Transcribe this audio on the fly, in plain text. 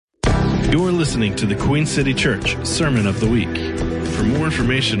You're listening to the Queen City Church Sermon of the Week. For more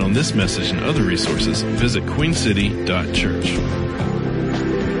information on this message and other resources, visit queencity.church.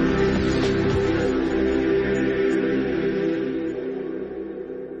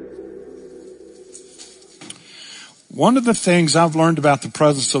 One of the things I've learned about the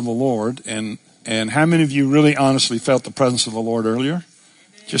presence of the Lord, and how many of you really honestly felt the presence of the Lord earlier?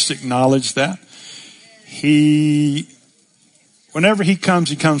 Just acknowledge that. Whenever he comes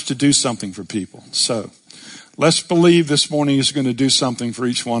to do something for people. So let's believe this morning he's going to do something for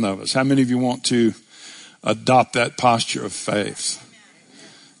each one of us. How many of you want to adopt that posture of faith?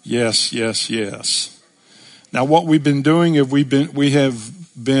 Yes, yes, yes. Now what we've been doing, I've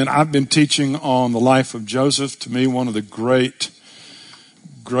been teaching on the life of Joseph. To me, one of the great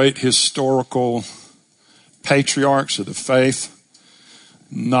historical patriarchs of the faith.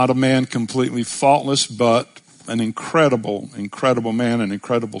 Not a man completely faultless, but an incredible man, an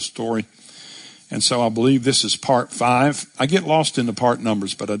incredible story. And so I believe this is part 5. I get lost in the part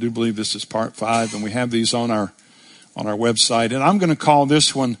numbers, but I do believe this is part 5, and we have these on our website. And I'm going to call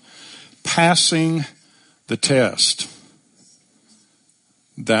this one Passing the Test.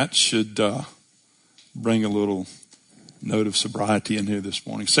 That should bring a little note of sobriety in here this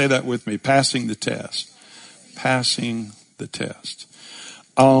morning. Say that with me. Passing the test. Passing the test.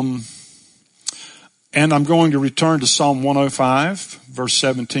 And I'm going to return to Psalm 105, verse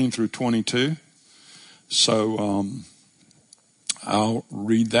 17 through 22. So I'll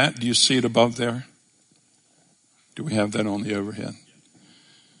read that. Do you see it above there? Do we have that on the overhead?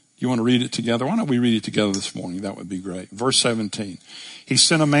 You want to read it together? Why don't we read it together this morning? That would be great. Verse 17. He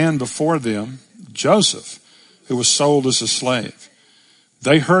sent a man before them, Joseph, who was sold as a slave.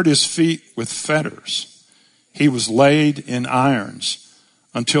 They hurt his feet with fetters. He was laid in irons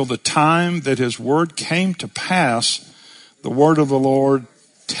until the time that his word came to pass. The word of the Lord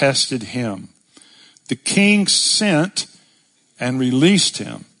tested him. The king sent and released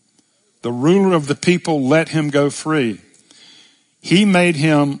him. The ruler of the people let him go free. He made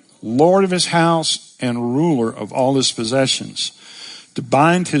him lord of his house and ruler of all his possessions, to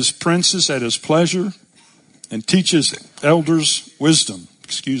bind his princes at his pleasure and teach his elders wisdom.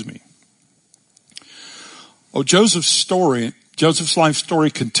 Oh, Joseph's life story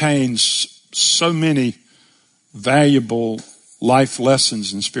contains so many valuable life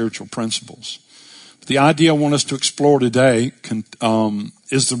lessons and spiritual principles. The idea I want us to explore today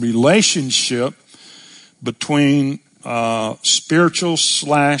is the relationship between personal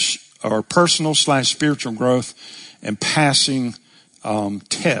 / spiritual growth and passing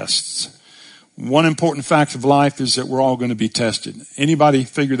tests. One important fact of life is that we're all going to be tested. Anybody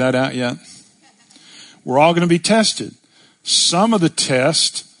figure that out yet? We're all going to be tested. Some of the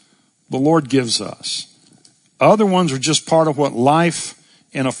tests the Lord gives us. Other ones are just part of what life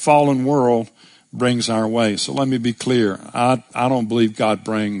in a fallen world brings our way. So let me be clear. I don't believe God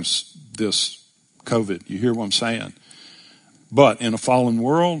brings this COVID. You hear what I'm saying? But in a fallen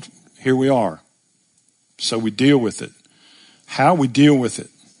world, here we are. So we deal with it. How we deal with it.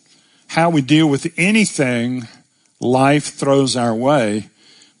 How we deal with anything life throws our way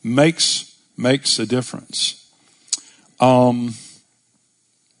makes a difference. How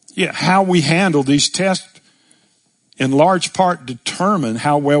we handle these tests in large part determine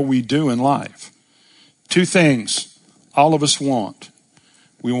how well we do in life. 2 things all of us want.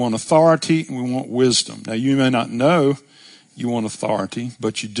 We want authority and we want wisdom. Now you may not know you want authority,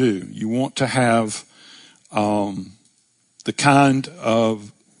 but you do. You want to have one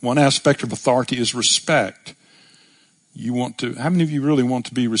aspect of authority is respect. How many of you really want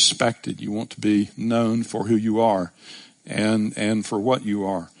to be respected? You want to be known for who you are and for what you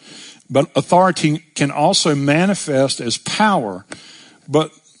are. But authority can also manifest as power,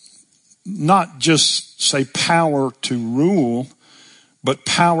 but not just say power to rule, but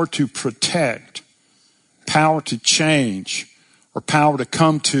power to protect, power to change, or power to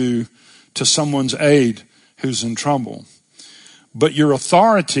come to someone's aid who's in trouble. But your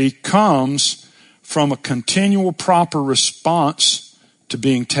authority comes from a continual proper response to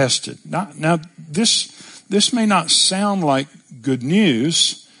being tested. Now this may not sound like good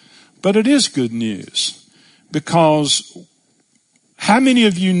news, but it is good news. Because how many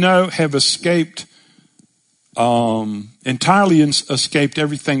of you have entirely escaped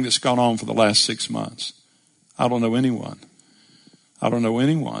everything that's gone on for the last 6 months? I don't know anyone.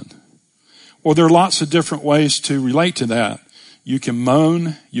 Well, there are lots of different ways to relate to that. You can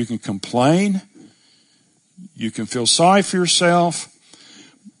moan, you can complain, you can feel sorry for yourself.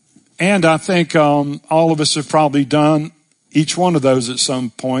 And I think all of us have probably done each one of those at some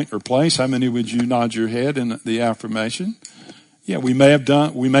point or place. How many would you nod your head in the affirmation? Yeah, we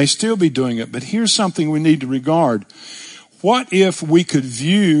may still be doing it, but here's something we need to regard. What if we could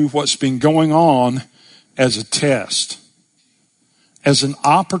view what's been going on as a test, as an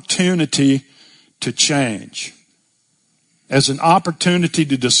opportunity to change, as an opportunity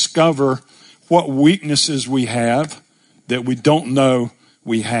to discover what weaknesses we have that we don't know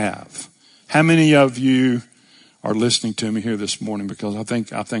we have? How many of you are listening to me here this morning? Because I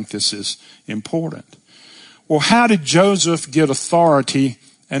think this is important. Well, how did Joseph get authority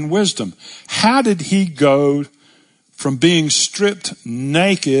and wisdom? How did he go from being stripped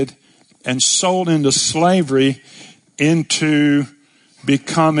naked and sold into slavery into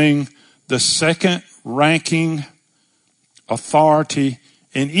becoming the second-ranking authority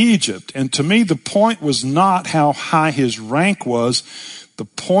in Egypt? And to me, the point was not how high his rank was. The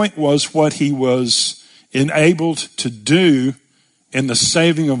point was what he was enabled to do in the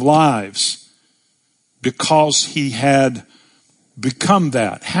saving of lives, because he had become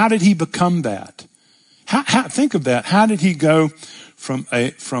that. How did he become that? Think of that. How did he go from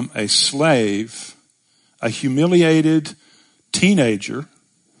a slave, a humiliated teenager,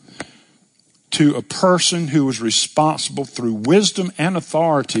 to a person who was responsible through wisdom and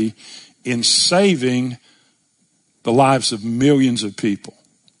authority in saving the lives of millions of people?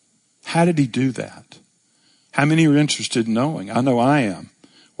 How did he do that? How many are interested in knowing? I know I am.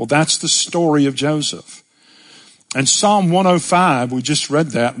 Well, that's the story of Joseph. And Psalm 105, we just read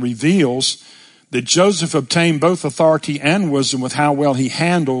that, reveals that Joseph obtained both authority and wisdom with how well he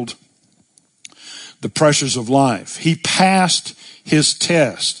handled the pressures of life. He passed his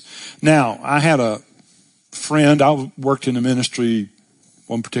test. Now, I had a friend, I worked in a ministry,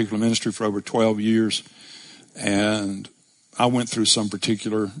 one particular ministry, for over 12 years, and I went through some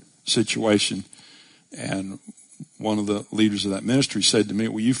particular situation, and one of the leaders of that ministry said to me,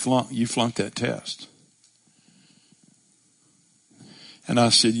 well, you flunked that test. And I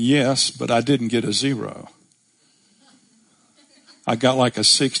said, yes, but I didn't get a 0. I got like a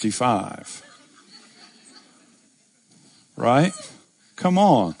 65. Right? Come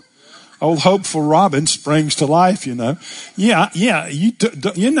on. Old hopeful Robin springs to life, you know. Yeah,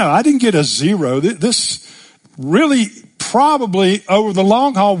 you know, I didn't get a 0. This really probably over the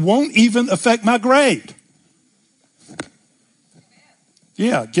long haul won't even affect my grade.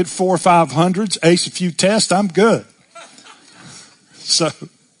 Yeah, get 4 or 500s, ace a few tests, I'm good. So,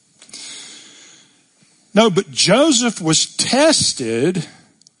 no, but Joseph was tested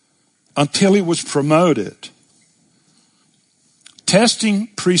until he was promoted. Testing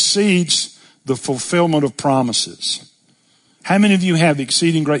precedes the fulfillment of promises. How many of you have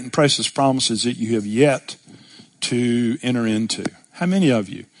exceeding great and precious promises that you have yet to enter into? How many of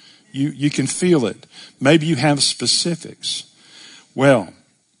you? You can feel it. Maybe you have specifics. Well,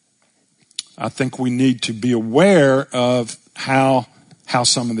 I think we need to be aware of how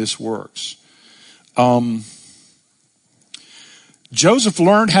some of this works. Joseph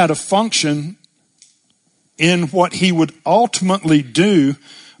learned how to function in what he would ultimately do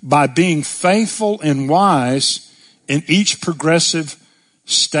by being faithful and wise in each progressive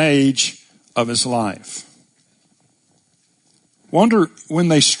stage of his life. Wonder when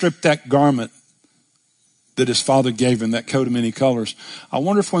they stripped that garment that his father gave him, that coat of many colors. I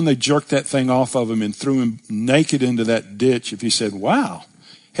wonder if when they jerked that thing off of him and threw him naked into that ditch, if he said, wow,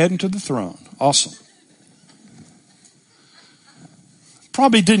 heading to the throne. Awesome.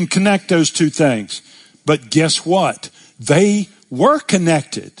 Probably didn't connect those two things. But guess what? They were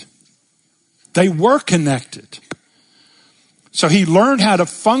connected. They were connected. So he learned how to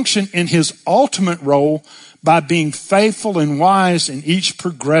function in his ultimate role by being faithful and wise in each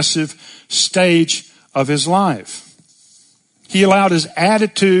progressive stage of his life. He allowed his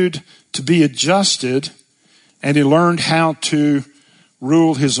attitude to be adjusted, and he learned how to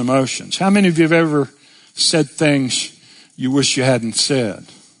rule his emotions. How many of you have ever said things you wish you hadn't said?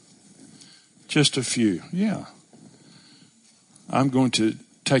 Just a few. Yeah. I'm going to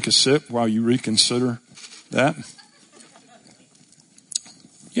take a sip while you reconsider that.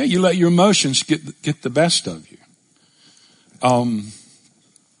 Yeah, you let your emotions get the best of you.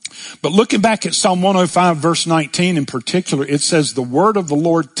 But looking back at Psalm 105 verse 19 in particular, it says the word of the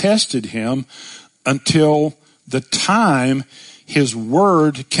Lord tested him until the time his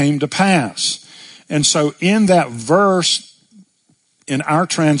word came to pass. And so in that verse, in our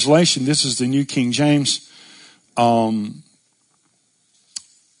translation, this is the New King James, the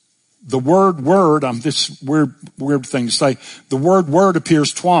word, this weird thing to say, the word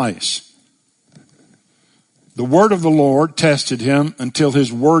appears twice. The word of the Lord tested him until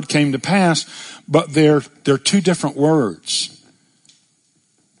his word came to pass, but they're two different words.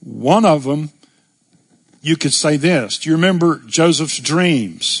 One of them you could say this. Do you remember Joseph's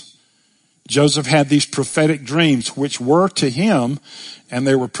dreams? Joseph had these prophetic dreams, which were to him, and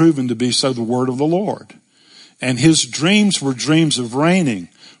they were proven to be so, the word of the Lord. And his dreams were dreams of reigning,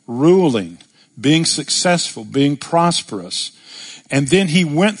 ruling, being successful, being prosperous. And then he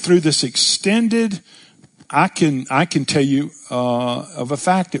went through this extended, I can tell you of a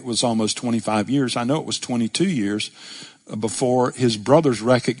fact, it was almost 25 years. I know it was 22 years before his brothers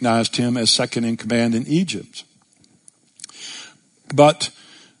recognized him as second in command in Egypt. But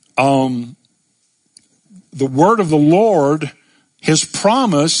the word of the Lord, his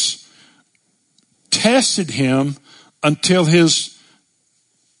promise, tested him until his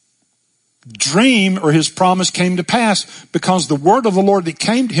dream or his promise came to pass, because the word of the Lord that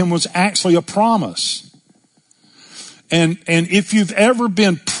came to him was actually a promise. And if you've ever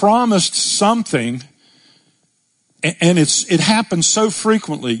been promised something, and it happens so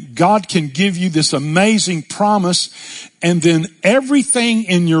frequently, God can give you this amazing promise, and then everything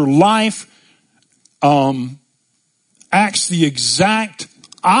in your life acts the exact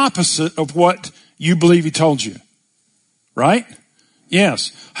opposite of what you believe he told you. Right?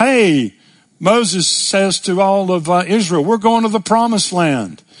 Yes. Hey, Moses says to all of Israel, we're going to the promised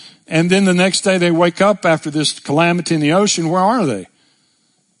land. And then the next day they wake up after this calamity in the ocean. Where are they?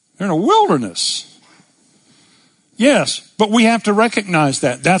 They're in a wilderness. Yes, but we have to recognize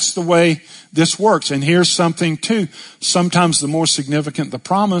that. That's the way this works. And here's something too. Sometimes the more significant the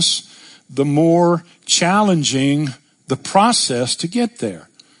promise, the more challenging the process to get there.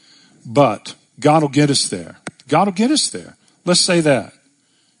 But God will get us there. God will get us there. Let's say that.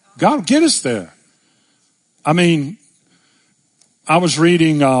 God will get us there. I mean, I was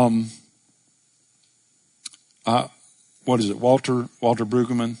reading, what is it? Walter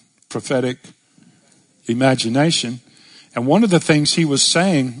Brueggemann, Prophetic Imagination. And one of the things he was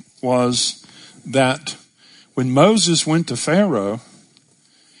saying was that when Moses went to Pharaoh,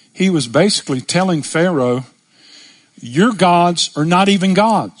 he was basically telling Pharaoh, your gods are not even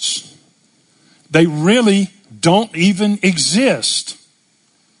gods. They really don't even exist.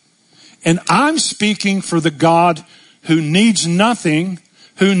 And I'm speaking for the God who needs nothing,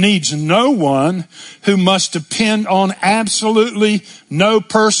 who needs no one, who must depend on absolutely no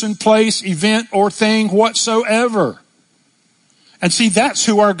person, place, event, or thing whatsoever. And see, that's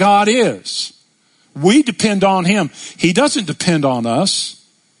who our God is. We depend on him. He doesn't depend on us.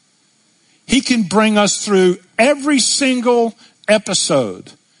 He can bring us through every single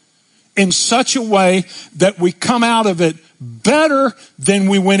episode in such a way that we come out of it better than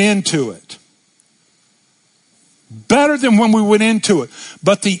we went into it. Better than when we went into it.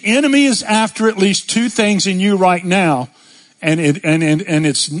 But the enemy is after at least two things in you right now. And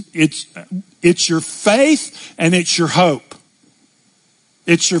it's your faith and it's your hope.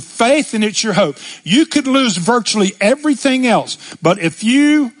 It's your faith and it's your hope. You could lose virtually everything else. But if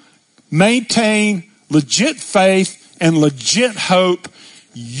you maintain legit faith and legit hope,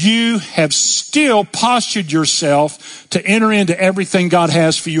 you have still postured yourself to enter into everything God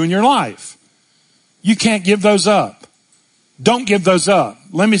has for you in your life. You can't give those up. Don't give those up.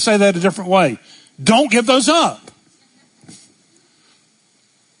 Let me say that a different way. Don't give those up.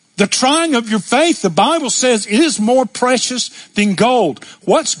 The trying of your faith, the Bible says, it is more precious than gold.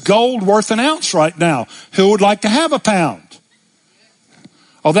 What's gold worth an ounce right now? Who would like to have a pound?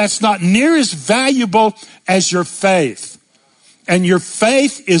 Oh, that's not near as valuable as your faith. And your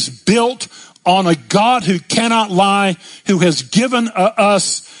faith is built on a God who cannot lie, who has given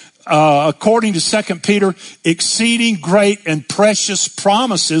us, according to 2 Peter, exceeding great and precious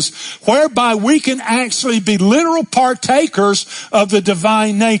promises, whereby we can actually be literal partakers of the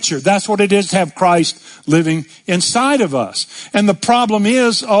divine nature. That's what it is to have Christ living inside of us. And the problem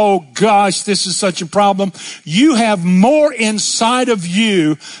is, oh gosh, this is such a problem. You have more inside of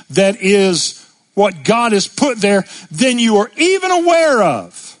you that is what God has put there than you are even aware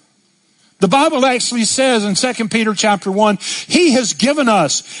of. The Bible actually says in 2 Peter chapter 1, he has given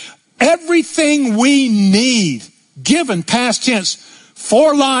us everything we need, given, past tense,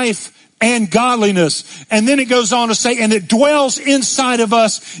 for life and godliness. And then it goes on to say, and it dwells inside of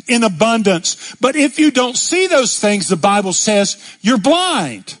us in abundance. But if you don't see those things, the Bible says, you're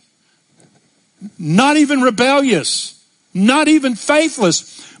blind. Not even rebellious. Not even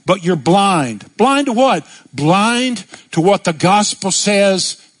faithless. But you're blind. Blind to what? Blind to what the gospel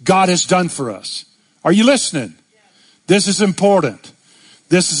says God has done for us. Are you listening? This is important.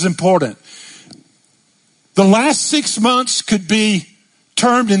 This is important. The last 6 months could be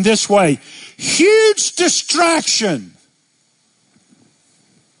termed in this way. Huge distraction.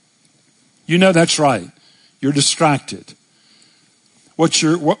 You know that's right. You're distracted. What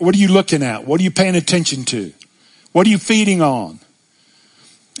are you looking at? What are you paying attention to? What are you feeding on?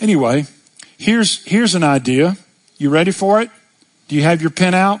 Anyway, here's an idea. You ready for it? Do you have your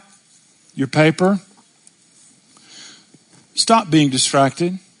pen out? Your paper? Stop being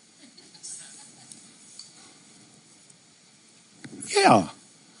distracted. Yeah.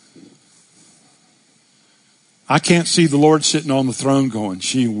 I can't see the Lord sitting on the throne going,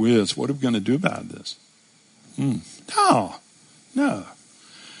 gee whiz, what are we going to do about this? No.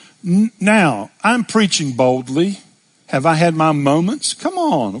 Now, I'm preaching boldly. Have I had my moments? Come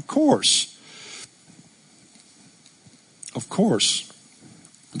on, of course. Of course.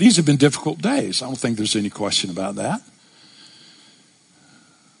 These have been difficult days. I don't think there's any question about that.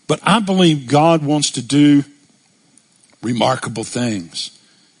 But I believe God wants to do remarkable things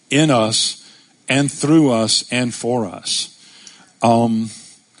in us and through us and for us.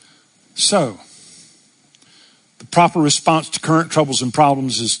 So, the proper response to current troubles and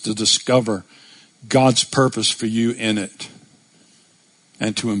problems is to discover God's purpose for you in it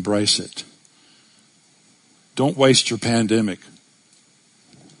and to embrace it. Don't waste your pandemic.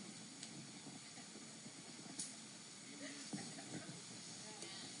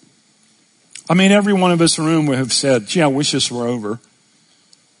 I mean, every one of us in the room would have said, gee, I wish this were over.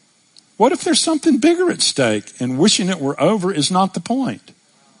 What if there's something bigger at stake and wishing it were over is not the point?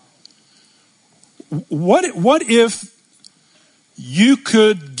 What if you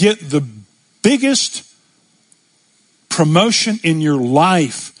could get the biggest promotion in your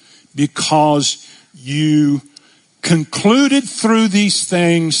life because you concluded through these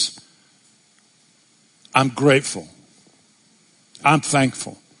things, I'm grateful. I'm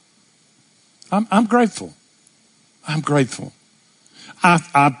thankful. I'm grateful. I'm grateful.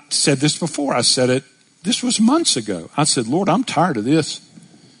 I said this before. I said it, this was months ago. I said, Lord, I'm tired of this.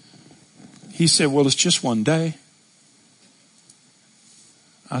 He said, well, it's just one day.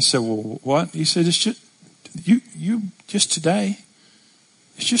 I said, well, what? He said, it's just, you just today.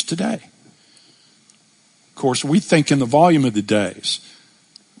 It's just today. Of course, we think in the volume of the days.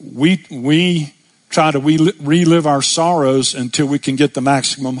 We try to relive our sorrows until we can get the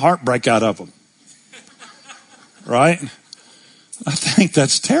maximum heartbreak out of them. Right? I think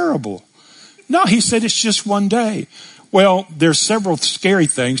that's terrible. No, he said it's just one day. Well, there's several scary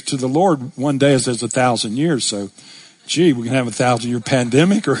things. To the Lord, one day is as 1,000 years. So, gee, we can have a 1,000-year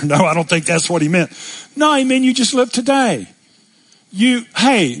pandemic? Or no, I don't think that's what he meant. No, he meant you just live today.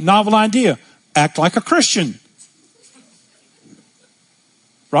 Hey, novel idea. Act like a Christian.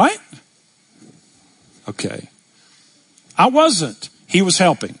 Right? Okay. I wasn't. He was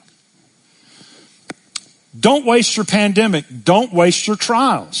helping. Don't waste your pandemic. Don't waste your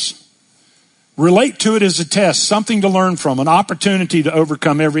trials. Relate to it as a test, something to learn from, an opportunity to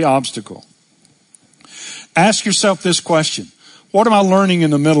overcome every obstacle. Ask yourself this question. What am I learning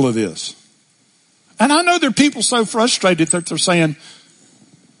in the middle of this? And I know there are people so frustrated that they're saying,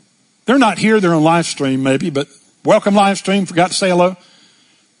 they're not here, they're on live stream maybe, but welcome live stream, forgot to say hello.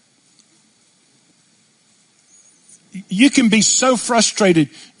 You can be so frustrated,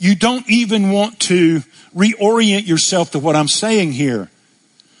 you don't even want to reorient yourself to what I'm saying here.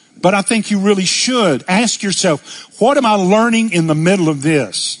 But I think you really should. Ask yourself, what am I learning in the middle of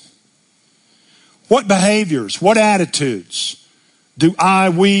this? What behaviors, what attitudes do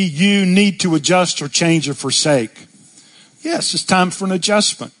you need to adjust or change or forsake? Yes, it's time for an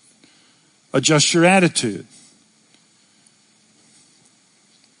adjustment. Adjust your attitude.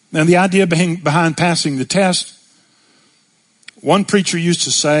 Now, the idea behind passing the test, one preacher used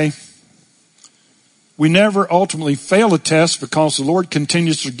to say, we never ultimately fail a test because the Lord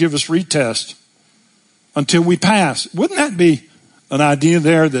continues to give us retests until we pass. Wouldn't that be an idea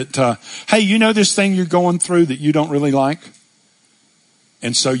there that, hey, you know this thing you're going through that you don't really like?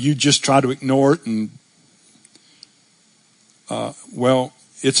 And so you just try to ignore it and, well,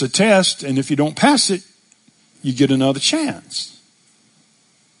 it's a test, and if you don't pass it, you get another chance.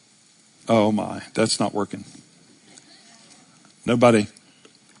 Oh my, that's not working. Nobody.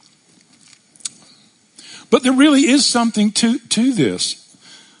 But there really is something to this.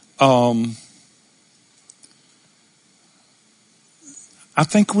 I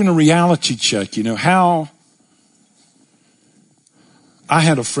think we're in a reality check, how I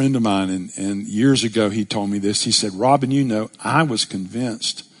had a friend of mine and years ago he told me this. He said, Robin, I was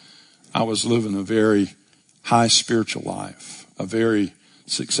convinced I was living a very high spiritual life, a very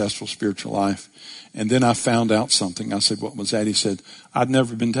successful spiritual life. And then I found out something. I said, what was that? He said, I'd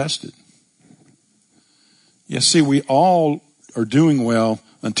never been tested. Yeah, see, we all are doing well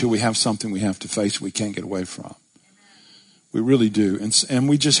until we have something we have to face we can't get away from. We really do. And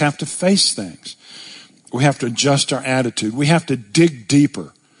we just have to face things. We have to adjust our attitude. We have to dig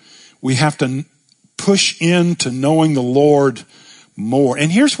deeper. We have to push into knowing the Lord more.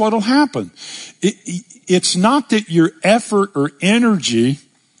 And here's what will happen. It's not that your effort or energy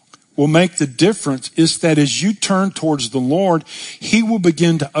will make the difference. It's that as you turn towards the Lord, He will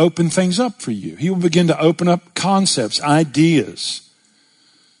begin to open things up for you. He will begin to open up concepts, ideas.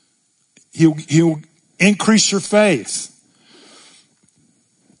 He'll increase your faith.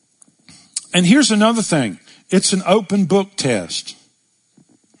 And here's another thing. It's an open book test.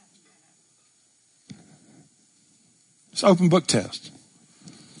 It's an open book test.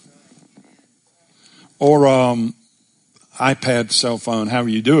 Or iPad, cell phone, however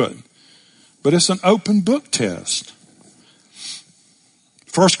you do it. But it's an open book test.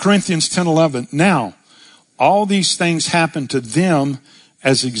 1 Corinthians 10:11. Now, all these things happened to them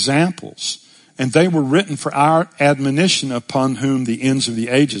as examples, and they were written for our admonition, upon whom the ends of the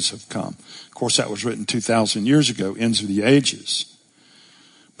ages have come. Of course, that was written 2,000 years ago, ends of the ages.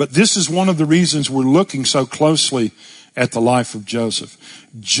 But this is one of the reasons we're looking so closely at the life of Joseph.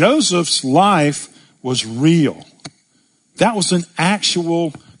 Joseph's life was real. That was an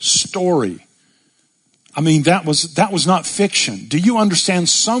actual story. I mean, that was not fiction. Do you understand?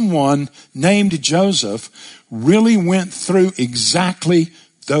 Someone named Joseph really went through exactly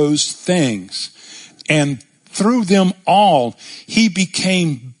those things. And through them all, he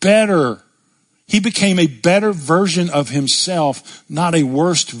became better. He became a better version of himself, not a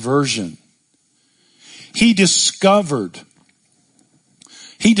worse version. He discovered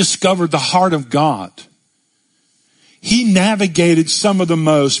the heart of God. He navigated some of the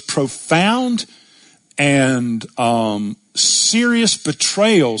most profound and serious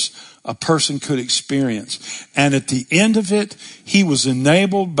betrayals a person could experience. And at the end of it, he was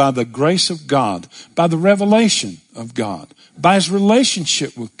enabled by the grace of God, by the revelation of God, by his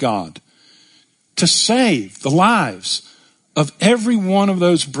relationship with God, to save the lives of every one of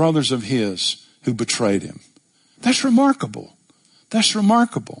those brothers of his who betrayed him. That's remarkable. That's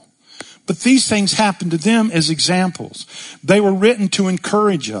remarkable. But these things happened to them as examples. They were written to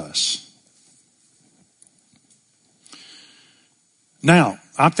encourage us. Now,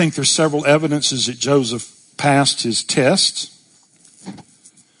 I think there's several evidences that Joseph passed his tests.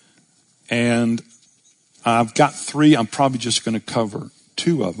 And I've got 3. I'm probably just going to cover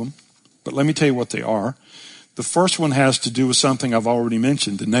 2 of them. But let me tell you what they are. The first one has to do with something I've already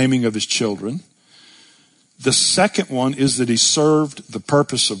mentioned, the naming of his children. The second one is that he served the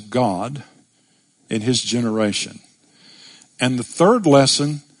purpose of God in his generation. And the third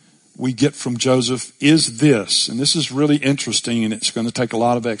lesson we get from Joseph is this, and this is really interesting, and it's going to take a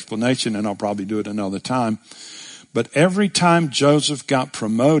lot of explanation, and I'll probably do it another time. But every time Joseph got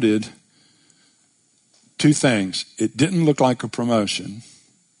promoted, 2 things. It didn't look like a promotion,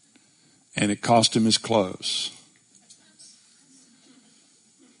 and it cost him his clothes.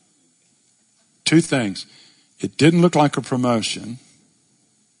 2 things. It didn't look like a promotion,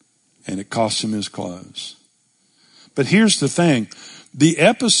 and it cost him his clothes. But here's the thing. The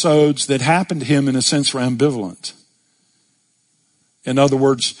episodes that happened to him, in a sense, were ambivalent. In other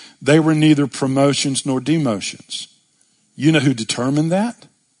words, they were neither promotions nor demotions. You know who determined that?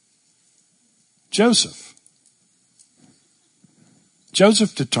 Joseph.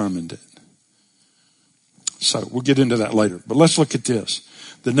 Joseph determined it. So we'll get into that later. But let's look at this.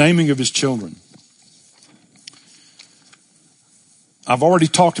 The naming of his children. I've already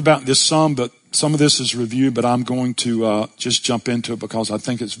talked about this some, but some of this is review, but I'm going to just jump into it because I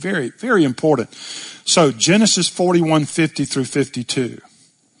think it's very, very important. So Genesis 41:50 through 52.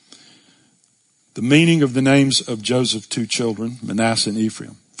 The meaning of the names of Joseph's 2 children, Manasseh and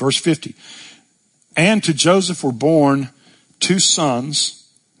Ephraim. Verse 50. And to Joseph were born 2 sons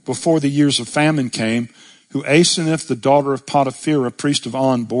before the years of famine came, who Asenath, the daughter of Potipherah, priest of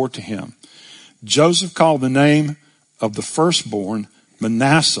On, bore to him. Joseph called the name of the firstborn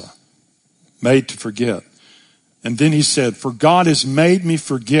Manasseh, made to forget. And then he said, for God has made me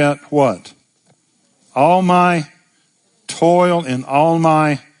forget what? All my toil in all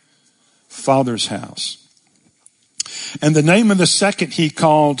my father's house. And the name of the second he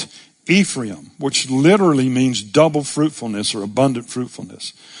called Ephraim, which literally means double fruitfulness or abundant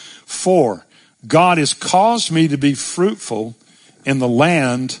fruitfulness. For God has caused me to be fruitful in the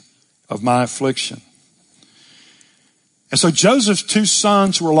land of my affliction. And so Joseph's 2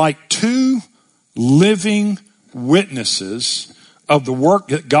 sons were like 2 living witnesses of the work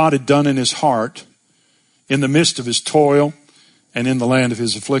that God had done in his heart in the midst of his toil and in the land of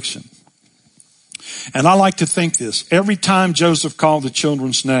his affliction. And I like to think this. Every time Joseph called the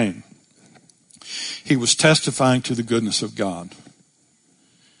children's name, he was testifying to the goodness of God.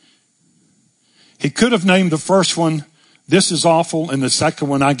 He could have named the first one, "This is awful," and the second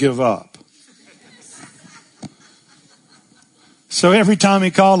one, "I give up." So every time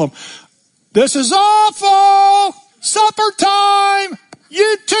he called them, "This is awful, supper time,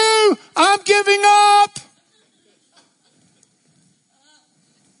 you too, I'm giving up."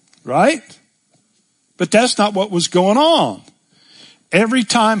 Right? But that's not what was going on. Every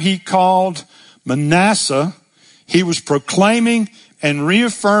time he called Manasseh, he was proclaiming and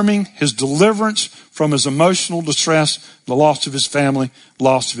reaffirming his deliverance from his emotional distress, the loss of his family,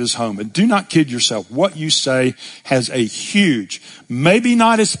 loss of his home. And do not kid yourself. What you say has a huge, maybe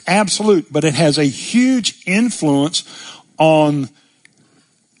not as absolute, but it has a huge influence on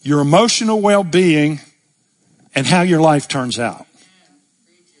your emotional well-being and how your life turns out.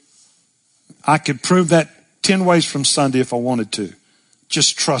 I could prove that 10 ways from Sunday if I wanted to.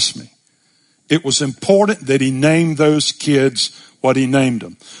 Just trust me. It was important that he named those kids what he named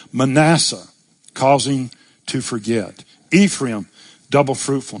them. Manasseh, causing to forget. Ephraim, double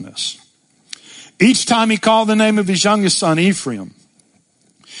fruitfulness. Each time he called the name of his youngest son, Ephraim,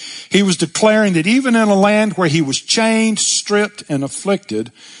 he was declaring that even in a land where he was chained, stripped, and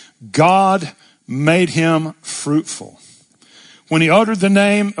afflicted, God made him fruitful. When he uttered the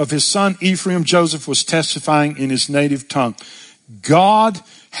name of his son Ephraim, Joseph was testifying in his native tongue, "God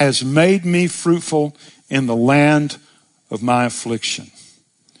has made me fruitful in the land of my affliction."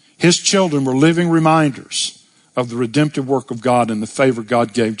 His children were living reminders of the redemptive work of God and the favor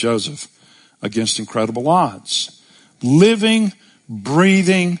God gave Joseph against incredible odds. Living,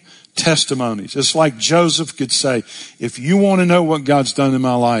 breathing testimonies. It's like Joseph could say, if you want to know what God's done in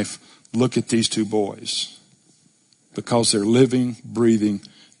my life, look at these two boys. Because they're living, breathing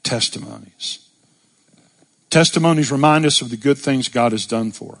testimonies. Testimonies remind us of the good things God has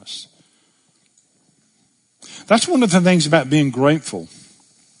done for us. That's one of the things about being grateful.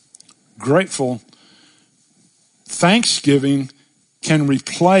 Thanksgiving can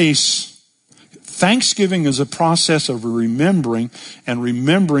replace, Thanksgiving is a process of remembering, and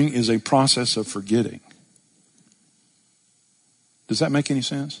remembering is a process of forgetting. Does that make any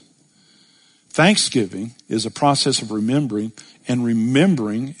sense? Thanksgiving is a process of remembering, and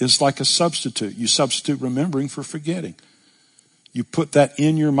remembering is like a substitute. You substitute remembering for forgetting. You put that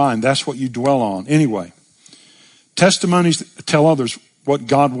in your mind. That's what you dwell on. Anyway, testimonies tell others what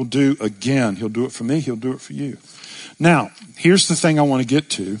God will do again. He'll do it for me. He'll do it for you. Now, here's the thing I want to get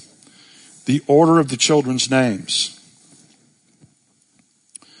to. The order of the children's names.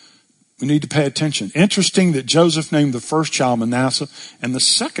 We need to pay attention. Interesting that Joseph named the first child Manasseh and the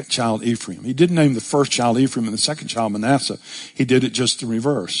second child Ephraim. He didn't name the first child Ephraim and the second child Manasseh. He did it just the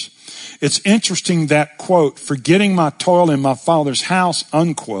reverse. It's interesting that, quote, "forgetting my toil in my father's house,"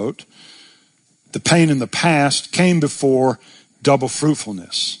 unquote, the pain in the past came before double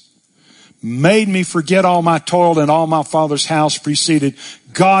fruitfulness. Made me forget all my toil in all my father's house preceded,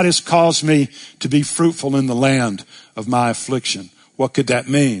 God has caused me to be fruitful in the land of my affliction. What could that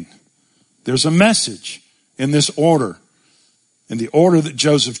mean? There's a message in this order, in the order that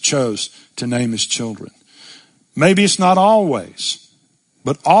Joseph chose to name his children. Maybe it's not always,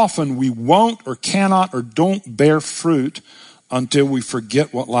 but often we won't or cannot or don't bear fruit until we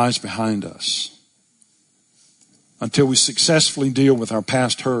forget what lies behind us, until we successfully deal with our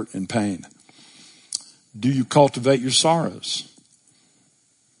past hurt and pain. Do you cultivate your sorrows,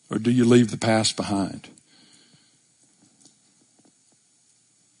 or do you leave the past behind?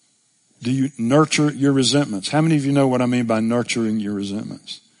 Do you nurture your resentments? How many of you know what I mean by nurturing your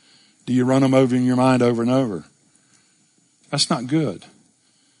resentments? Do you run them over in your mind over and over? That's not good.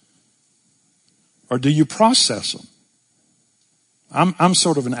 Or do you process them? I'm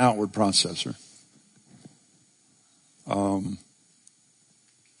sort of an outward processor.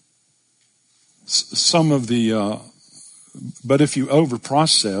 But if you over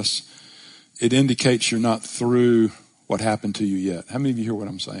process, it indicates you're not through what happened to you yet. How many of you hear what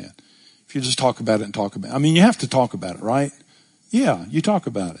I'm saying? If you just talk about it and talk about it. I mean, you have to talk about it, right? Yeah, you talk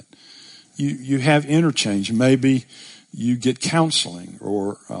about it. You have interchange. Maybe you get counseling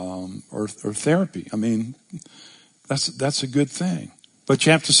or therapy. I mean, that's a good thing. But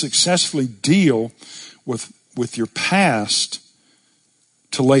you have to successfully deal with your past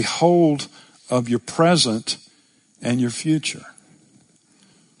to lay hold of your present and your future.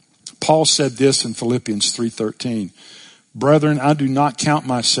 Paul said this in Philippians 3:13. "Brethren, I do not count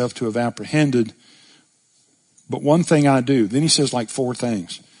myself to have apprehended, but one thing I do." Then he says like 4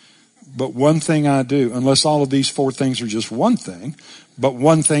 things. "But one thing I do," unless all of these 4 things are just one thing, "but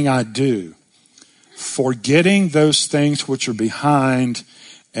one thing I do, forgetting those things which are behind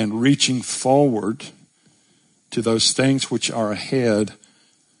and reaching forward to those things which are ahead,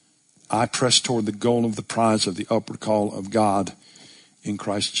 I press toward the goal of the prize of the upward call of God in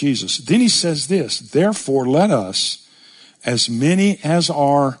Christ Jesus. Then he says this, therefore let us, as many as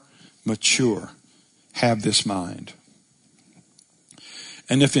are mature, have this mind.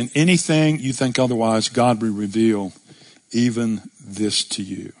 And if in anything you think otherwise, God will reveal even this to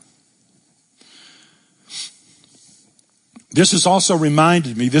you. This has also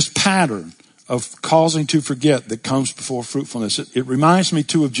reminded me, this pattern of causing to forget that comes before fruitfulness. It reminds me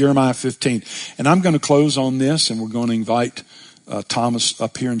too of Jeremiah 15. And I'm going to close on this, and we're going to invite Thomas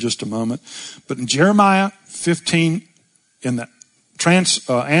up here in just a moment. But in Jeremiah 15, in the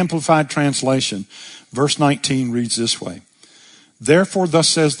Amplified Translation, verse 19 reads this way. Therefore, thus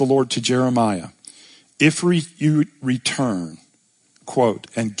says the Lord to Jeremiah, if you return, quote,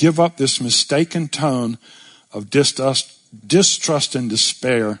 and give up this mistaken tone of distrust and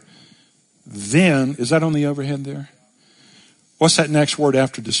despair, then, is that on the overhead there? What's that next word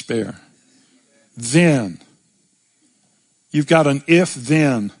after despair? Then. You've got an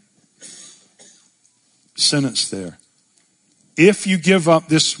if-then sentence there. If you give up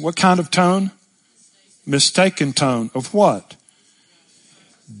this, what kind of tone? Mistaken tone of what?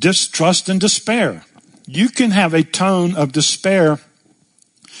 Distrust and despair. You can have a tone of despair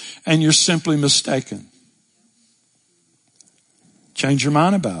and you're simply mistaken. Change your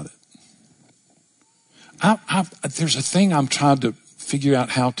mind about it. There's a thing I'm trying to figure out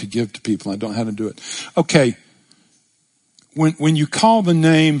how to give to people. I don't know how to do it. Okay. When you call the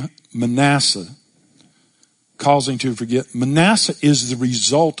name Manasseh, causing to forget, Manasseh is the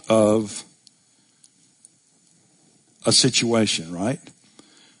result of a situation, right?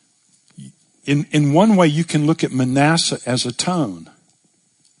 In one way, you can look at Manasseh as a tone.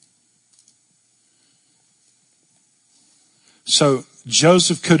 So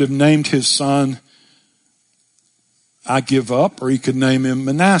Joseph could have named his son, I give up, or he could name him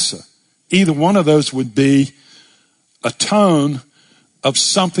Manasseh. Either one of those would be a tone of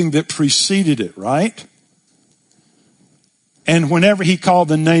something that preceded it, right? And whenever he called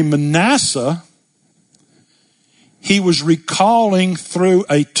the name Manasseh, he was recalling through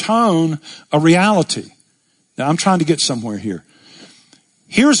a tone a reality. Now I'm trying to get somewhere here.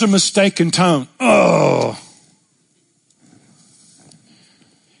 Here's a mistaken tone. Oh.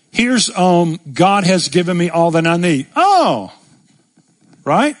 Here's, God has given me all that I need. Oh.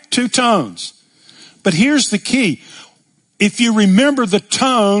 Right? Two tones. But here's the key. If you remember the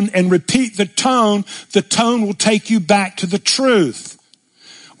tone and repeat the tone will take you back to the truth.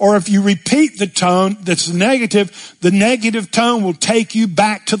 Or if you repeat the tone that's negative, the negative tone will take you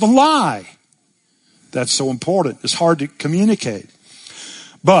back to the lie. That's so important. It's hard to communicate.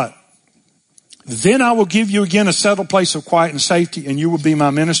 But then I will give you again a settled place of quiet and safety, and you will be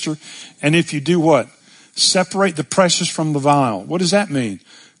my minister. And if you do what? Separate the precious from the vile. What does that mean?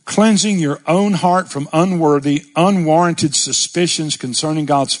 Cleansing your own heart from unworthy, unwarranted suspicions concerning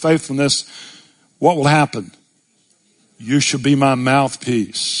God's faithfulness. What will happen? You shall be my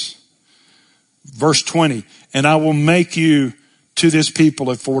mouthpiece. Verse 20, and I will make you to this people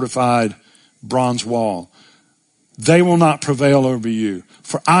a fortified bronze wall. They will not prevail over you,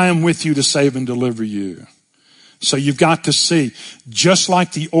 for I am with you to save and deliver you. So you've got to see, just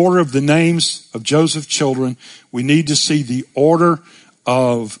like the order of the names of Joseph's children, we need to see the order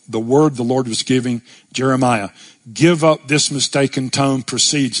of the word the Lord was giving Jeremiah. Give up this mistaken tone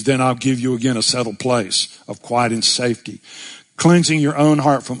precedes, then I'll give you again a settled place of quiet and safety. Cleansing your own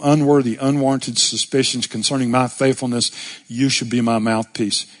heart from unworthy, unwarranted suspicions concerning my faithfulness, you should be my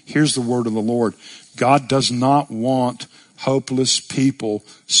mouthpiece. Here's the word of the Lord. God does not want hopeless people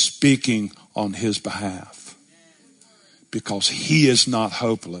speaking on his behalf, because he is not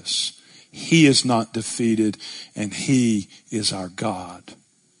hopeless. He is not defeated, and he is our God.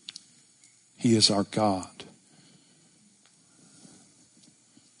 He is our God.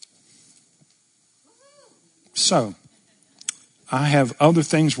 So, I have other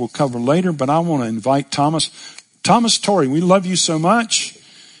things we'll cover later, but I want to invite Thomas. Thomas Torrey, we love you so much,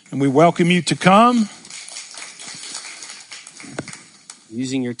 and we welcome you to come.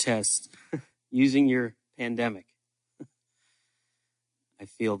 Using your test, using your pandemic. I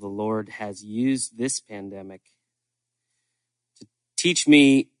feel the Lord has used this pandemic to teach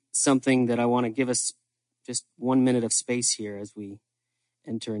me something that I want to give us just 1 minute of space here as we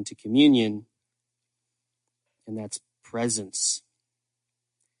enter into communion, and that's presence,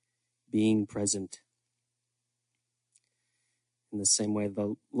 being present. In the same way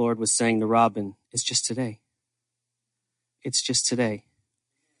the Lord was saying to Robin, it's just today. It's just today.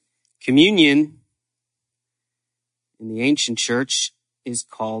 Communion in the ancient church is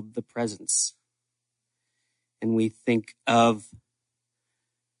called the presence. And we think of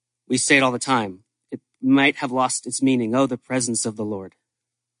We say it all the time. It might have lost its meaning. Oh, the presence of the Lord.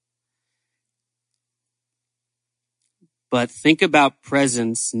 But think about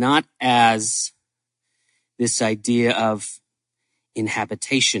presence not as this idea of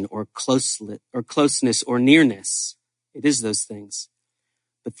inhabitation or closeness or nearness. It is those things.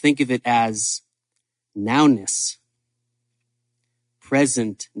 But think of it as nowness,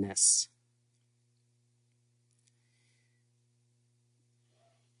 presentness.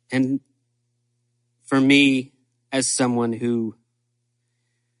 And for me, as someone who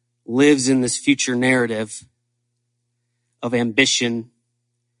lives in this future narrative of ambition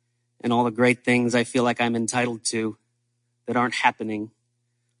and all the great things I feel like I'm entitled to that aren't happening,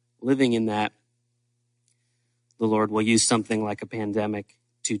 living in that, the Lord will use something like a pandemic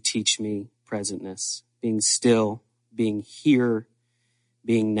to teach me presentness, being still, being here,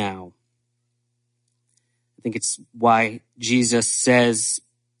 being now. I think it's why Jesus says,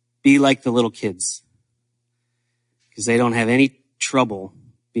 be like the little kids, because they don't have any trouble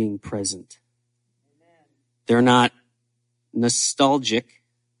being present. They're not nostalgic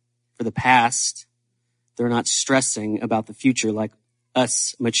for the past. They're not stressing about the future like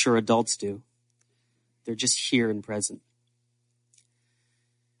us mature adults do. They're just here and present.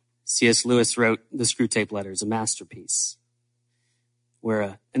 C.S. Lewis wrote The Screwtape Letters, a masterpiece,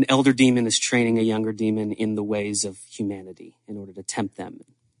 where an elder demon is training a younger demon in the ways of humanity in order to tempt them.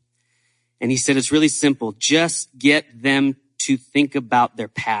 And he said, it's really simple. Just get them to think about their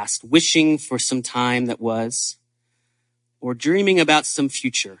past, wishing for some time that was, or dreaming about some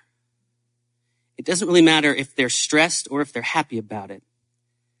future. It doesn't really matter if they're stressed or if they're happy about it.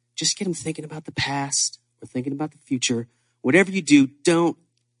 Just get them thinking about the past or thinking about the future. Whatever you do, don't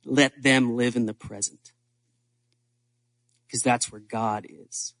let them live in the present, because that's where God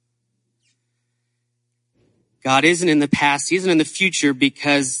is. God isn't in the past. He isn't in the future,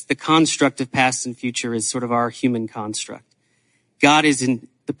 because the construct of past and future is sort of our human construct. God is in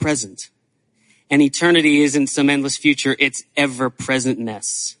the present. And eternity isn't some endless future. It's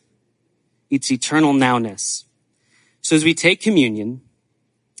ever-presentness. It's eternal nowness. So as we take communion,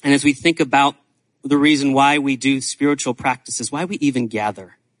 and as we think about the reason why we do spiritual practices, why we even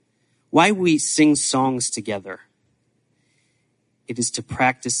gather, why we sing songs together, it is to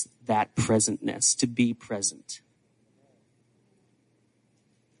practice that presentness, to be present.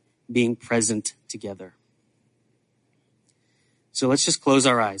 Being present together. So let's just close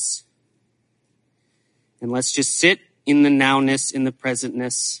our eyes. And let's just sit in the nowness, in the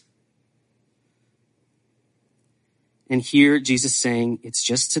presentness, and hear Jesus saying, it's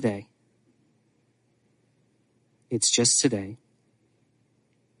just today. It's just today.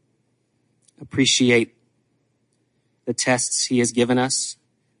 Appreciate the tests he has given us,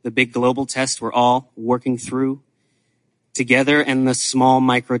 the big global test we're all working through together, and the small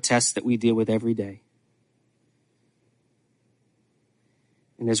micro tests that we deal with every day.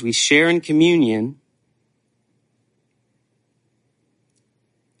 And as we share in communion,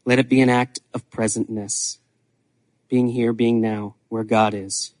 let it be an act of presentness, being here, being now, where God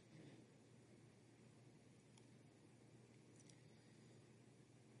is.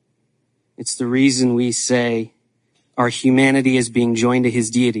 It's the reason we say our humanity is being joined to his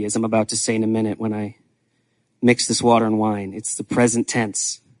deity, as I'm about to say in a minute when I mix this water and wine. It's the present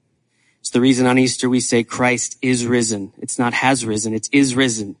tense. It's the reason on Easter we say Christ is risen. It's not has risen, it's is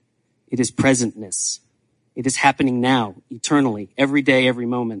risen. It is presentness. It is happening now, eternally, every day, every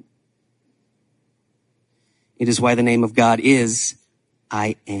moment. It is why the name of God is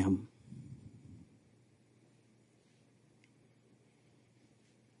I am.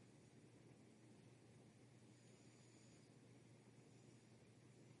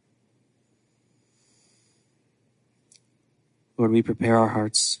 Lord, we prepare our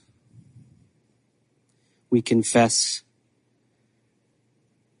hearts. We confess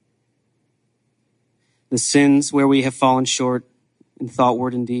the sins where we have fallen short in thought,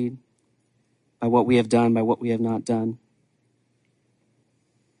 word, and deed, by what we have done, by what we have not done,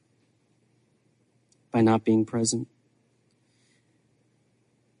 by not being present.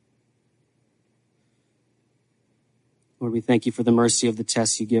 Lord, we thank you for the mercy of the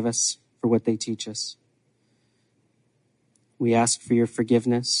tests you give us, for what they teach us. We ask for your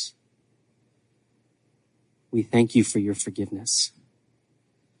forgiveness. We thank you for your forgiveness.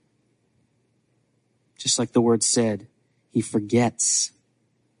 Just like the word said, he forgets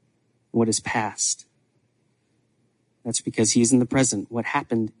what is past. That's because he's in the present. What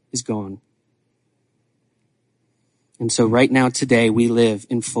happened is gone. And so right now, today, we live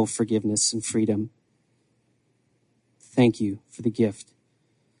in full forgiveness and freedom. Thank you for the gift.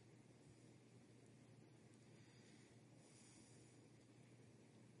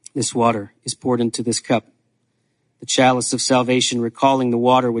 This water is poured into this cup, the chalice of salvation, recalling the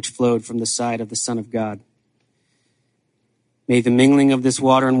water which flowed from the side of the Son of God. May the mingling of this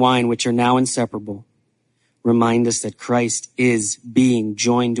water and wine, which are now inseparable, remind us that Christ is being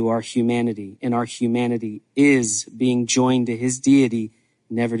joined to our humanity, and our humanity is being joined to his deity,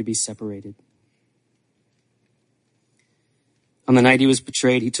 never to be separated. On the night he was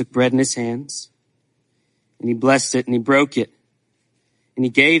betrayed, he took bread in his hands, and he blessed it, and he broke it, and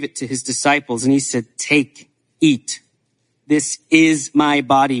he gave it to his disciples, and he said, "Take, eat. This is my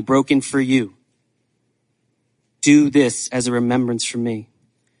body broken for you. Do this as a remembrance for me."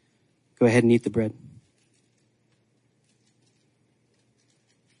 Go ahead and eat the bread.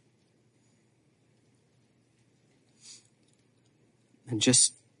 And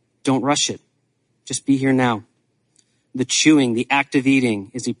just don't rush it. Just be here now. The chewing, the act of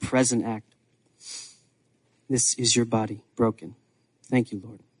eating is a present act. This is your body broken. Thank you,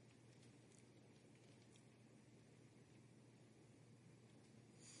 Lord.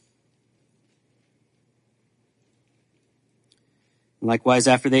 Likewise,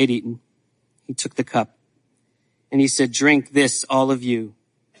 after they had eaten, he took the cup and he said, "Drink this, all of you.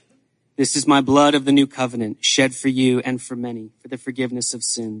 This is my blood of the new covenant, shed for you and for many, for the forgiveness of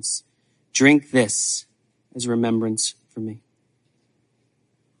sins. Drink this as a remembrance for me."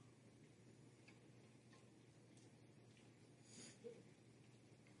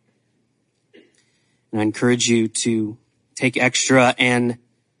 And I encourage you to take extra and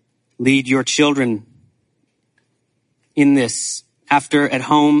lead your children in this. After, at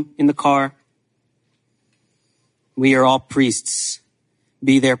home, in the car, we are all priests.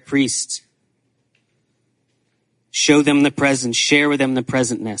 Be their priest. Show them the presence. Share with them the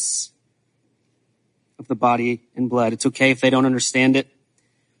presentness of the body and blood. It's okay if they don't understand it,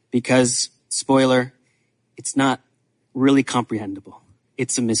 because, spoiler, it's not really comprehensible.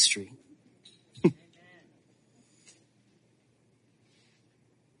 It's a mystery.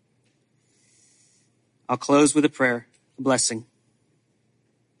 I'll close with a prayer, a blessing.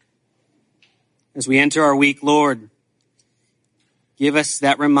 As we enter our week, Lord, give us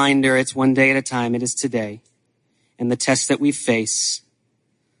that reminder. It's one day at a time. It is today. And the test that we face,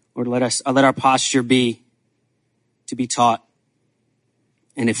 Lord, let our posture be to be taught.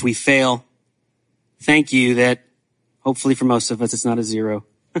 And if we fail, thank you that hopefully for most of us, it's not a 0.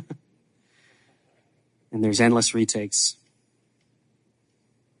 And there's endless retakes.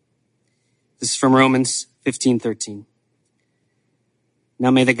 This is from Romans 15:13. Now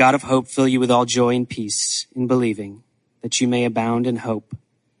may the God of hope fill you with all joy and peace in believing, that you may abound in hope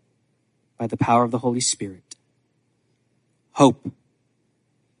by the power of the Holy Spirit. Hope.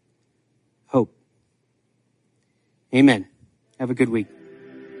 Hope. Amen. Have a good week.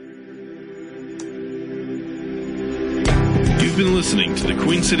 You've been listening to the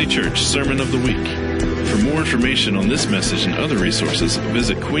Queen City Church Sermon of the Week. For more information on this message and other resources,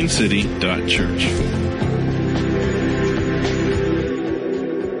 visit queencity.church.